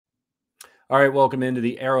All right, welcome into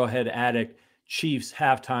the Arrowhead Addict Chiefs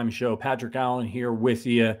halftime show. Patrick Allen here with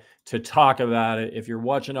you to talk about it. If you're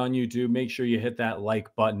watching on YouTube, make sure you hit that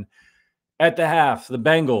like button. At the half, the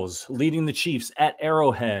Bengals leading the Chiefs at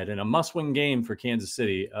Arrowhead in a must-win game for Kansas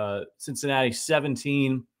City. Cincinnati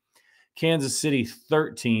 17, Kansas City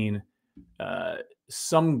 13.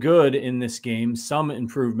 Some good in this game, some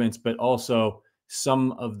improvements, but also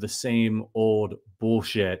some of the same old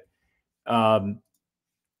bullshit.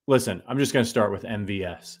 Listen, I'm just going to start with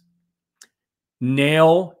MVS.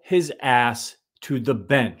 Nail his ass to the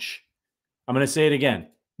bench. I'm going to say it again.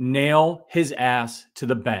 Nail his ass to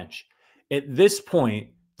the bench. At this point,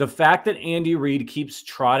 the fact that Andy Reid keeps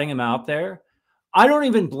trotting him out there, I don't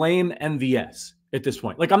even blame MVS at this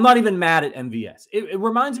point. Like, I'm not even mad at MVS. It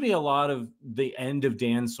reminds me a lot of the end of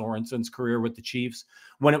Dan Sorensen's career with the Chiefs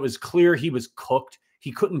when it was clear he was cooked.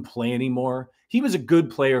 He couldn't play anymore. He was a good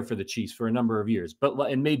player for the Chiefs for a number of years,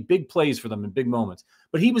 and made big plays for them in big moments.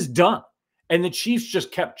 But he was done. And the Chiefs just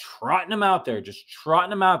kept trotting him out there,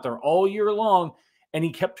 all year long, and he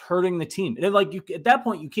kept hurting the team. And at that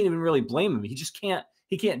point, you can't even really blame him.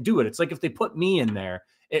 He can't do it. It's like if they put me in there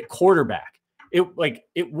at quarterback,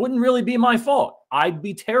 it wouldn't really be my fault. I'd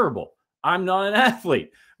be terrible. I'm not an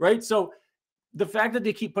athlete, right? So the fact that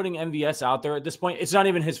they keep putting MVS out there at this point, it's not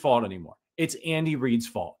even his fault anymore. It's Andy Reid's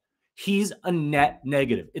fault. He's a net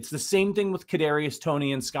negative. It's the same thing with Kadarius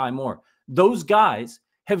Toney and Sky Moore. Those guys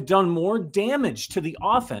have done more damage to the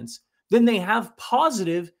offense than they have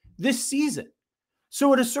positive this season.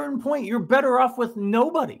 So at a certain point, you're better off with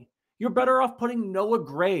nobody. You're better off putting Noah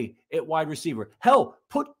Gray at wide receiver. Hell,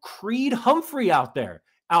 put Creed Humphrey out there,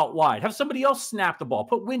 out wide. Have somebody else snap the ball.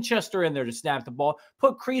 Put Winchester in there to snap the ball.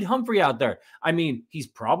 Put Creed Humphrey out there. I mean, he's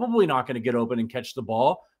probably not going to get open and catch the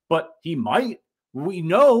ball, but he might. We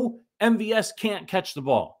know MVS can't catch the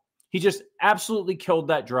ball. He just absolutely killed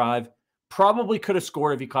that drive. Probably could have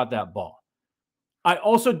scored if he caught that ball. I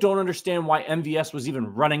also don't understand why MVS was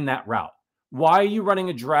even running that route. Why are you running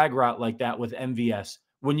a drag route like that with MVS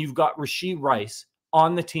when you've got Rashee Rice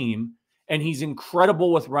on the team and he's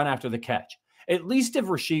incredible with run after the catch? At least if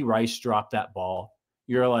Rashee Rice dropped that ball,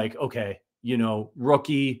 you're like, okay,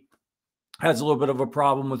 rookie has a little bit of a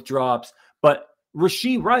problem with drops, but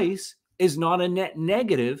Rashee Rice is not a net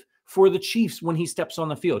negative for the Chiefs when he steps on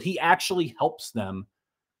the field. He actually helps them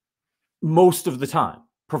most of the time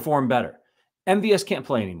perform better. MVS can't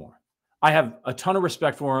play anymore. I have a ton of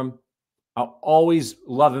respect for him. I'll always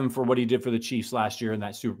love him for what he did for the Chiefs last year in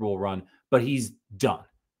that Super Bowl run, but he's done.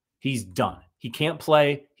 He's done. He can't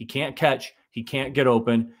play. He can't catch. He can't get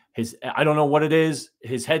open. I don't know what it is.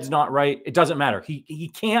 His head's not right. It doesn't matter.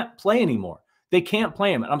 He can't play anymore. They can't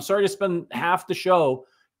play him. And I'm sorry to spend half the show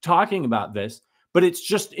talking about this, but it's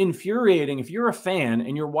just infuriating if you're a fan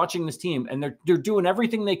and you're watching this team and they're doing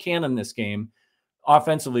everything they can in this game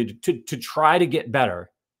offensively to try to get better.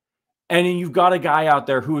 And then you've got a guy out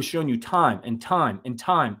there who has shown you time and time and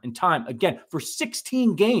time and time again for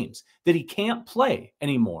 16 games that he can't play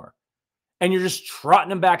anymore. And you're just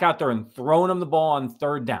trotting him back out there and throwing him the ball on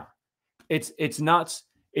third down. It's nuts.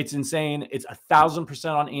 It's insane. It's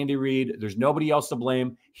 1,000% on Andy Reid. There's nobody else to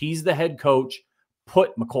blame. He's the head coach.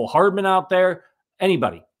 Put McCole Hardman out there.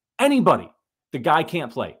 Anybody. The guy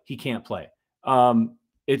can't play. He can't play.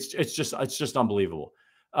 It's just unbelievable.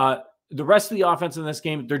 The rest of the offense in this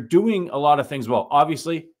game, they're doing a lot of things well.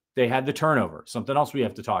 Obviously, they had the turnover. Something else we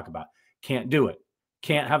have to talk about. Can't do it.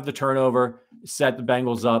 Can't have the turnover, set the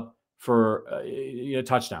Bengals up for a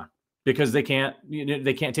touchdown because they can't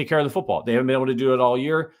take care of the football. They haven't been able to do it all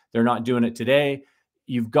year. They're not doing it today.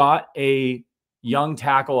 You've got a young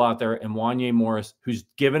tackle out there in Wanye Morris who's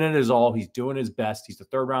giving it his all. He's doing his best. He's the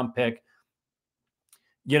third-round pick.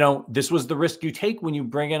 This was the risk you take when you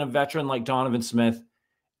bring in a veteran like Donovan Smith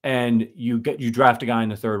and you draft a guy in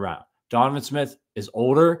the third round. Donovan Smith is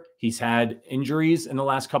older. He's had injuries in the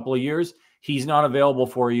last couple of years. He's not available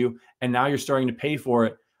for you, and now you're starting to pay for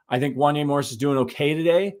it. I think Wanye Morris is doing okay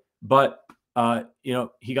today, but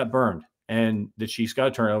he got burned, and the Chiefs got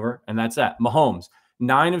a turnover, and that's that. Mahomes,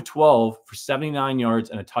 9 of 12 for 79 yards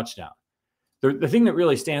and a touchdown. The thing that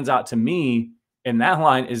really stands out to me in that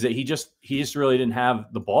line is that he just really didn't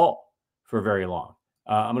have the ball for very long.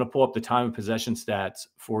 I'm going to pull up the time of possession stats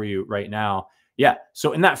for you right now. Yeah,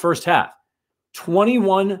 so in that first half,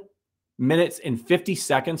 21 minutes and 50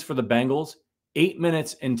 seconds for the Bengals, 8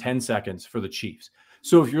 minutes and 10 seconds for the Chiefs.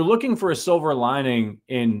 So if you're looking for a silver lining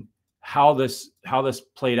in how this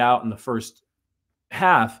played out in the first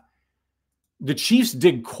half, the Chiefs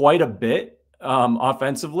did quite a bit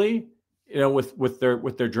offensively, with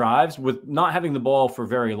their drives, with not having the ball for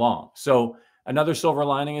very long. So another silver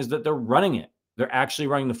lining is that they're running it They're actually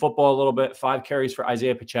running the football a little bit. 5 carries for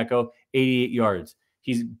Isaiah Pacheco, 88 yards.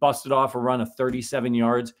 He's busted off a run of 37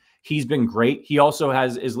 yards. He's been great. He also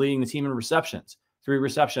is leading the team in receptions, 3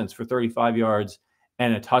 receptions for 35 yards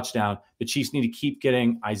and a touchdown. The Chiefs need to keep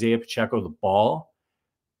getting Isaiah Pacheco the ball.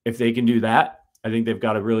 If they can do that, I think they've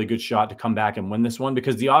got a really good shot to come back and win this one,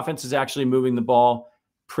 because the offense is actually moving the ball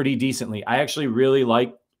pretty decently. I actually really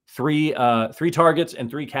like three targets and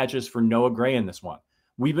 3 catches for Noah Gray in this one.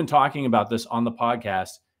 We've been talking about this on the podcast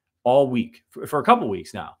all week for a couple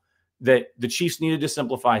weeks now, that the Chiefs needed to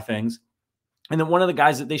simplify things. And then one of the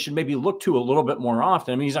guys that they should maybe look to a little bit more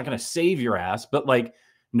often, I mean, he's not going to save your ass, but like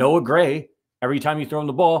Noah Gray, every time you throw him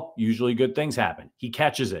the ball, usually good things happen. He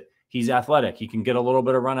catches it. He's athletic. He can get a little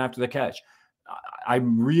bit of run after the catch.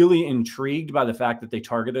 I'm really intrigued by the fact that they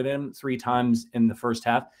targeted him 3 times in the first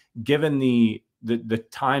half, given the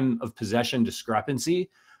time of possession discrepancy.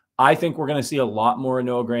 I think we're going to see a lot more of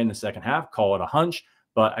Noah Gray in the second half. Call it a hunch,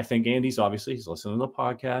 but I think Andy's he's listening to the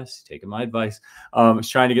podcast, taking my advice. He's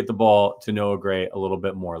trying to get the ball to Noah Gray a little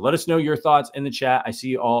bit more. Let us know your thoughts in the chat. I see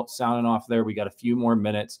you all sounding off there. We got a few more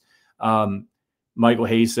minutes. Michael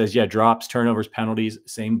Hayes says, yeah, drops, turnovers, penalties,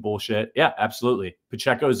 same bullshit. Yeah, absolutely.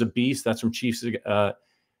 Pacheco is a beast. That's from Chiefs,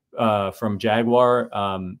 from Jaguar.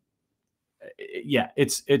 Yeah,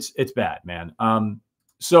 it's bad, man.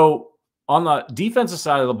 So on the defensive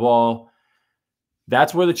side of the ball,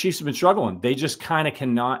 that's where the Chiefs have been struggling. They just kind of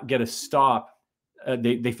cannot get a stop.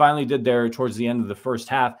 They finally did there towards the end of the first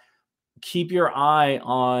half. Keep your eye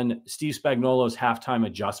on Steve Spagnuolo's halftime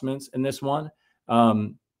adjustments in this one.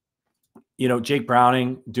 Jake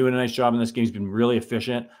Browning doing a nice job in this game. He's been really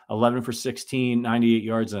efficient. 11 for 16, 98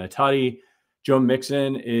 yards and a tutty. Joe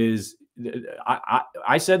Mixon is,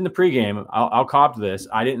 I said in the pregame, I'll cop to this.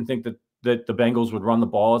 I didn't think that the Bengals would run the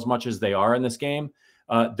ball as much as they are in this game.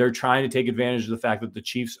 They're trying to take advantage of the fact that the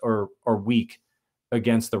Chiefs are weak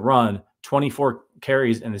against the run. 24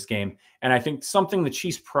 carries in this game. And I think something the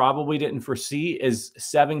Chiefs probably didn't foresee is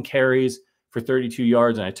 7 carries for 32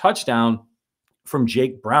 yards and a touchdown from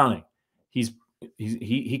Jake Browning.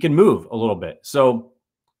 He can move a little bit. So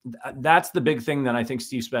that's the big thing that I think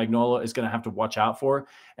Steve Spagnuolo is going to have to watch out for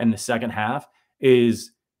in the second half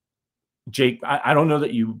is Jake. I don't know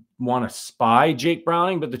that you want to spy Jake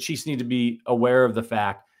Browning, but the Chiefs need to be aware of the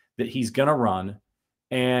fact that he's going to run,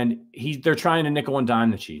 and they're trying to nickel and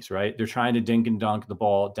dime the Chiefs, right? They're trying to dink and dunk the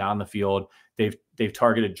ball down the field. They've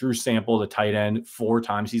targeted Drew Sample, the tight end, 4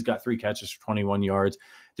 times. He's got 3 catches for 21 yards.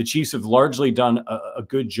 The Chiefs have largely done a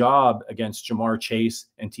good job against Jamar Chase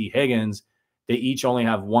and T. Higgins. They each only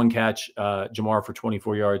have 1 catch, Jamar for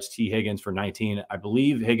 24 yards, T. Higgins for 19. I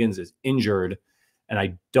believe Higgins is injured, and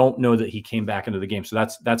I don't know that he came back into the game. So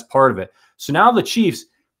that's part of it. So now the Chiefs,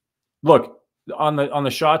 look, on the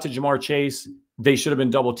shot to Jamar Chase, they should have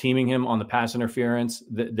been double teaming him on the pass interference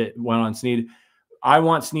that went on Snead. I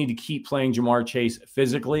want Snead to keep playing Jamar Chase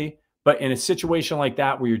physically. But in a situation like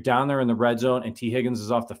that, where you're down there in the red zone and T. Higgins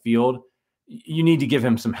is off the field, you need to give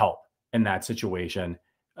him some help in that situation.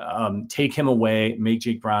 Take him away, make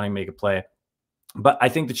Jake Browning make a play. But I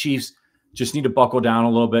think the Chiefs just need to buckle down a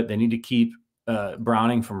little bit. They need to keep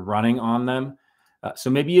Browning from running on them. So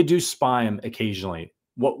maybe you do spy him occasionally.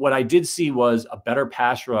 What I did see was a better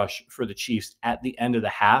pass rush for the Chiefs at the end of the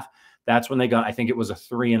half. That's when they got, I think it was a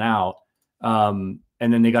 3 and out.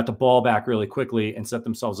 And then they got the ball back really quickly and set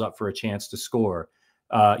themselves up for a chance to score.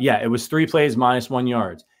 It was 3 plays minus 1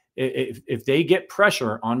 yards. If they get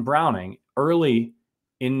pressure on Browning early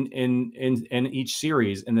in each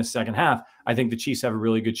series in the second half, I think the Chiefs have a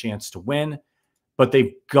really good chance to win. But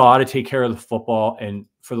they've got to take care of the football, and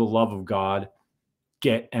for the love of God,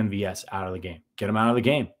 get MVS out of the game. Get him out of the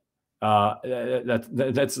game.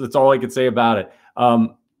 That's all I could say about it.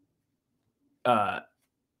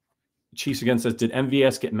 Chiefs Again says, did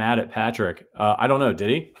MVS get mad at Patrick? I don't know. Did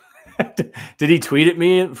he? Did he tweet at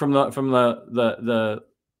me from the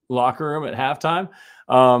locker room at halftime?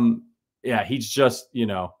 He's just,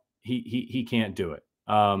 he can't do it.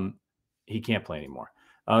 He can't play anymore.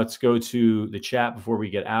 Let's go to the chat before we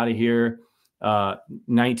get out of here.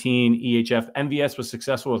 19 EHF. MVS was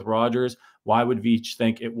successful with Rodgers. Why would Veach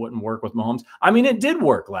think it wouldn't work with Mahomes? I mean, it did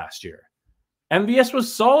work last year. MVS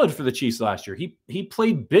was solid for the Chiefs last year. He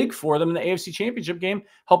played big for them in the AFC Championship game,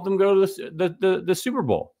 helped them go to the Super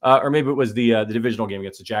Bowl, or maybe it was the divisional game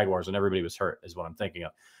against the Jaguars when everybody was hurt, is what I'm thinking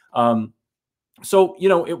of. So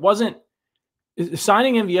it wasn't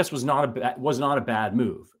signing MVS was not a bad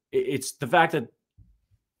move. It's the fact that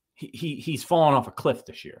he's fallen off a cliff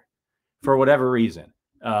this year for whatever reason.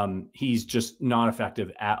 He's just not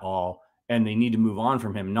effective at all, and they need to move on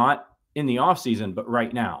from him. Not in the offseason, but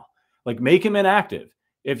right now. Like, make him inactive.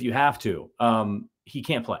 if you have to. He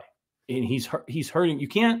can't play, and he's hurting. You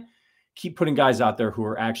can't keep putting guys out there who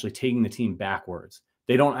are actually taking the team backwards.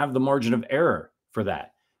 They don't have the margin of error for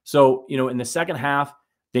that. So, in the second half,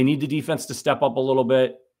 they need the defense to step up a little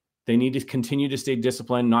bit. They need to continue to stay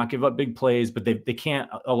disciplined, not give up big plays, but they can't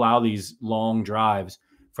allow these long drives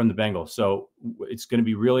from the Bengals. So it's going to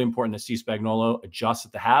be really important to see Spagnuolo adjust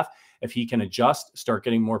at the half. If he can adjust, start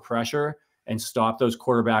getting more pressure, and stop those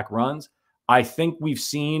quarterback runs, I think we've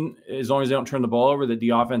seen, as long as they don't turn the ball over, that the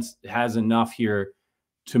offense has enough here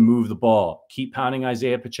to move the ball. Keep pounding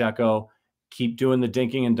Isaiah Pacheco. Keep doing the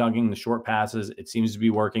dinking and dunking, the short passes. It seems to be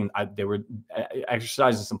working. They were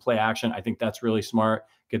exercising some play action. I think that's really smart.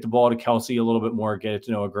 Get the ball to Kelsey a little bit more. Get it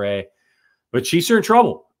to Noah Gray. But Chiefs are in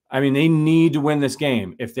trouble. I mean, they need to win this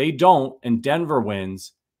game. If they don't and Denver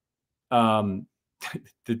wins, the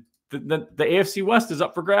AFC West is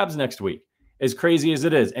up for grabs next week, as crazy as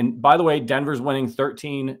it is. And by the way, Denver's winning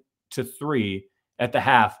 13-3 at the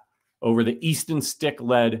half over the Easton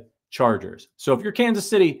Stick-led Chargers. So if you're Kansas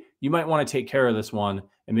City, you might want to take care of this one,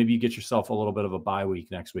 and maybe you get yourself a little bit of a bye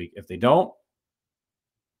week next week. If they don't,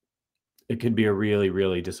 it could be a really,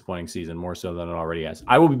 really disappointing season, more so than it already has.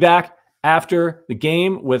 I will be back after the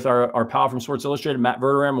game with our pal from Sports Illustrated, Matt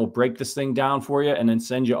Verderam. Will break this thing down for you and then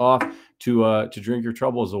send you off to drink your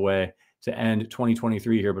troubles away to end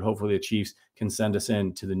 2023 here. But hopefully the Chiefs can send us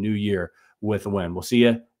into the new year with a win. We'll see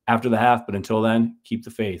you after the half, but until then, keep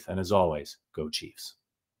the faith. And as always, go Chiefs.